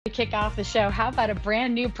To kick off the show, how about a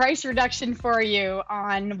brand new price reduction for you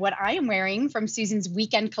on what I am wearing from Susan's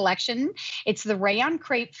weekend collection? It's the Rayon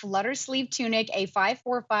Crepe Flutter Sleeve Tunic,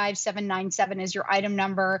 A545797 is your item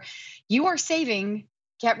number. You are saving,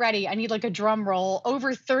 get ready, I need like a drum roll,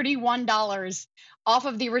 over $31 off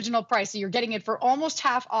of the original price. So you're getting it for almost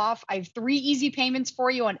half off. I have 3 easy payments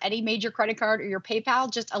for you on any major credit card or your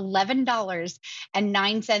PayPal, just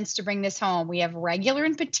 $11.09 to bring this home. We have regular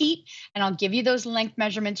and petite, and I'll give you those length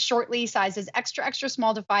measurements shortly. Sizes extra, extra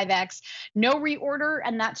small to 5X. No reorder,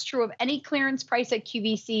 and that's true of any clearance price at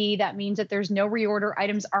QVC. That means that there's no reorder.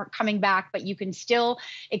 Items aren't coming back, but you can still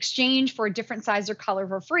exchange for a different size or color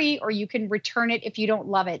for free, or you can return it if you don't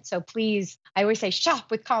love it. So please, I always say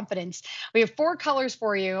shop with confidence. We have 4 colors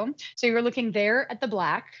for you. So you're looking there at the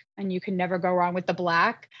black, and you can never go wrong with the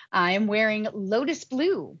black. I am wearing Lotus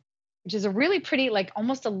Blue, which is a really pretty, like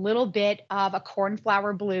almost a little bit of a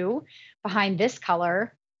cornflower blue behind this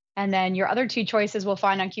color. And then your other 2 choices we'll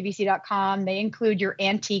find on QVC.com. They include your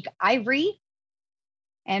antique ivory.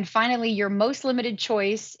 And finally, your most limited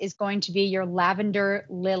choice is going to be your lavender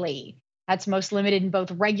lily. That's most limited in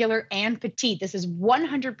both regular and petite. This is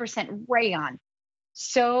 100% rayon.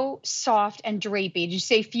 So soft and drapey. Did you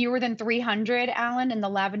say fewer than 300, Alan, in the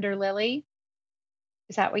lavender lily?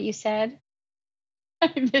 Is that what you said?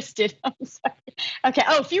 I missed it. I'm sorry. Okay.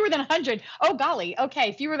 Oh, fewer than 100. Oh, golly.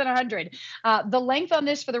 Okay. Fewer than 100. The length on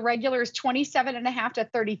this for the regular is 27.5 to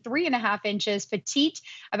 33.5 inches. Petite,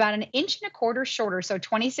 about 1.25 inches shorter. So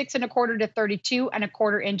 26.25 to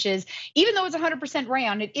 32.25 inches. Even though it's 100%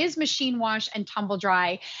 rayon, it is machine wash and tumble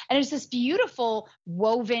dry. And it's this beautiful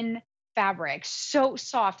woven fabric, so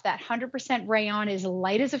soft. That 100% rayon is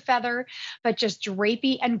light as a feather, but just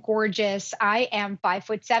drapey and gorgeous. I am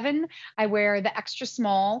 5'7". I wear the extra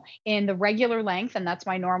small in the regular length, and that's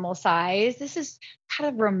my normal size. This is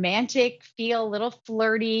kind of romantic feel, a little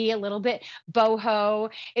flirty, a little bit boho.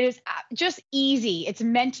 It is just easy. It's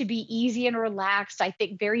meant to be easy and relaxed. I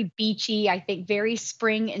think very beachy. I think very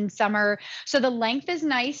spring and summer. So the length is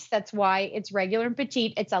nice. That's why it's regular and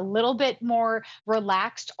petite. It's a little bit more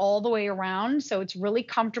relaxed all the way around. So it's really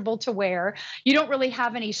comfortable to wear. You don't really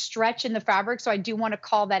have any stretch in the fabric. So I do want to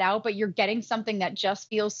call that out, but you're getting something that just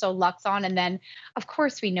feels so luxe on. And then, of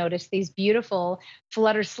course, we notice these beautiful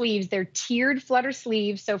flutter sleeves. They're tiered flutter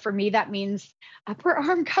sleeves. So for me, that means upper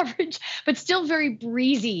arm coverage, but still very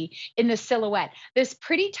breezy in the silhouette. This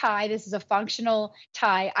pretty tie, this is a functional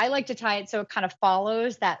tie. I like to tie it so it kind of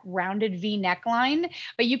follows that rounded V neckline,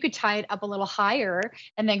 but you could tie it up a little higher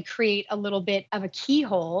and then create a little bit of a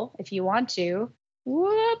keyhole if you want to.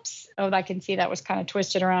 Whoops. Oh, I can see that was kind of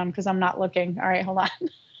twisted around because I'm not looking. All right, hold on.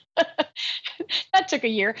 That took a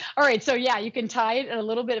year. All right. So yeah, you can tie it a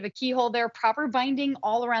little bit of a keyhole there, proper binding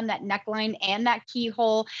all around that neckline and that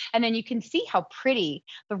keyhole. And then you can see how pretty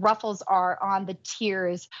the ruffles are on the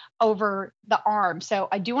tiers over the arm. So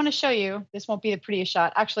I do want to show you, this won't be the prettiest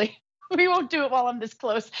shot. Actually, we won't do it while I'm this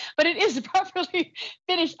close, but it is properly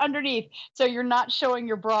finished underneath. So you're not showing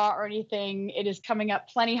your bra or anything. It is coming up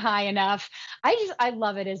plenty high enough. I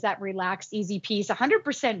love it as that relaxed, easy piece,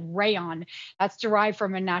 100% rayon. That's derived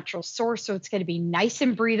from a natural source. So it's going to be nice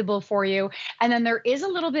and breathable for you. And then there is a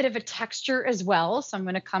little bit of a texture as well. So I'm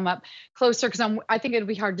going to come up closer because I think it'll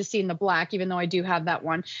be hard to see in the black, even though I do have that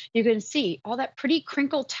one. You can see all that pretty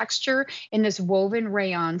crinkle texture in this woven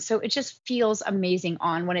rayon. So it just feels amazing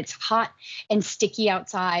on when it's hot and sticky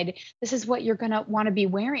outside. This is what you're going to want to be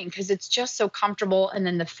wearing because it's just so comfortable. And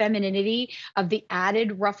then the femininity of the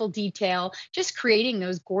added ruffle detail, just creating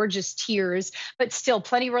those gorgeous tiers, but still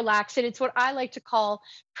plenty relaxed. And it's what I like to call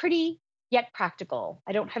pretty yet practical.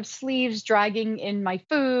 I don't have sleeves dragging in my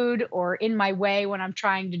food or in my way when I'm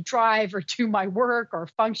trying to drive or do my work or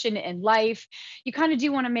function in life. You kind of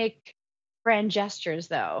do want to make grand gestures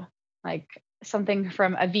though, like something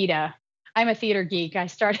from Evita. I'm a theater geek. I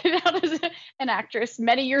started out as an actress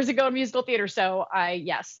many years ago in musical theater. So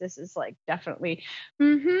yes, this is like definitely.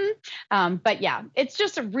 But yeah, it's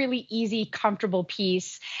just a really easy, comfortable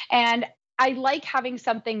piece. And I like having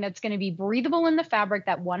something that's going to be breathable in the fabric,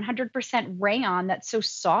 that 100% rayon that's so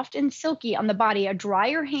soft and silky on the body, a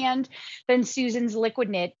drier hand than Susan's liquid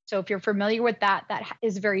knit. So if you're familiar with that, that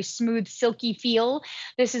is a very smooth, silky feel.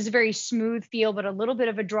 This is a very smooth feel, but a little bit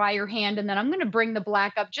of a drier hand. And then I'm going to bring the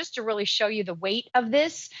black up just to really show you the weight of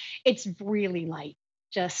this. It's really light.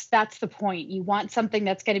 Just that's the point. You want something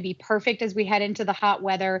that's going to be perfect as we head into the hot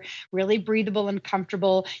weather, really breathable and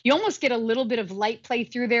comfortable. You almost get a little bit of light play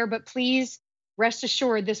through there, but please Rest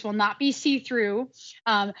assured, this will not be see-through.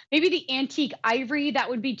 Maybe the antique ivory, that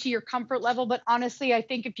would be to your comfort level. But honestly, I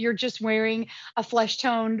think if you're just wearing a flesh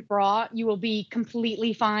toned bra, you will be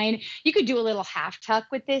completely fine. You could do a little half tuck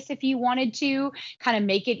with this if you wanted to, kind of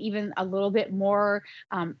make it even a little bit more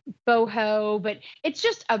boho. But it's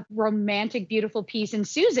just a romantic, beautiful piece. And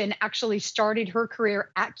Susan actually started her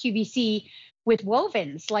career at QVC with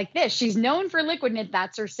wovens like this. She's known for liquid knit.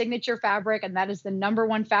 That's her signature fabric, and that is the number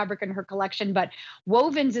one fabric in her collection. But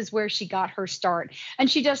wovens is where she got her start. And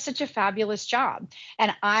she does such a fabulous job.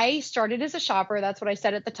 And I started as a shopper. That's what I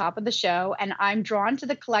said at the top of the show. And I'm drawn to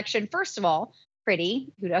the collection, first of all,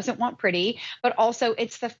 pretty. Who doesn't want pretty? But also,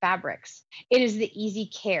 it's the fabrics, it is the easy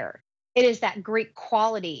care, it is that great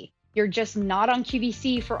quality. You're just not on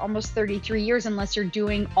QVC for almost 33 years unless you're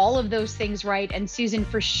doing all of those things right. And Susan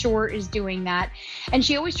for sure is doing that. And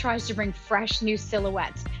she always tries to bring fresh new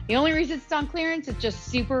silhouettes. The only reason it's on clearance, it's just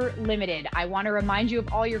super limited. I want to remind you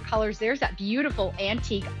of all your colors. There's that beautiful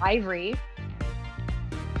antique ivory.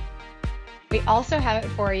 We also have it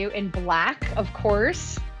for you in black, of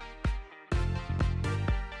course.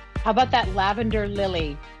 How about that lavender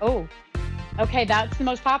lily? Oh, okay, that's the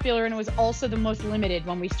most popular, and it was also the most limited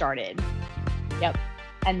when we started. Yep.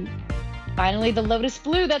 And finally, the lotus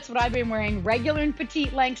blue. That's what I've been wearing. Regular and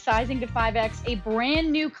petite length, sizing to 5X. A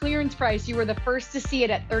brand new clearance price. You were the first to see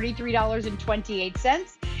it at $33.28.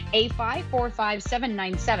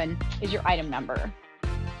 A545797 is your item number.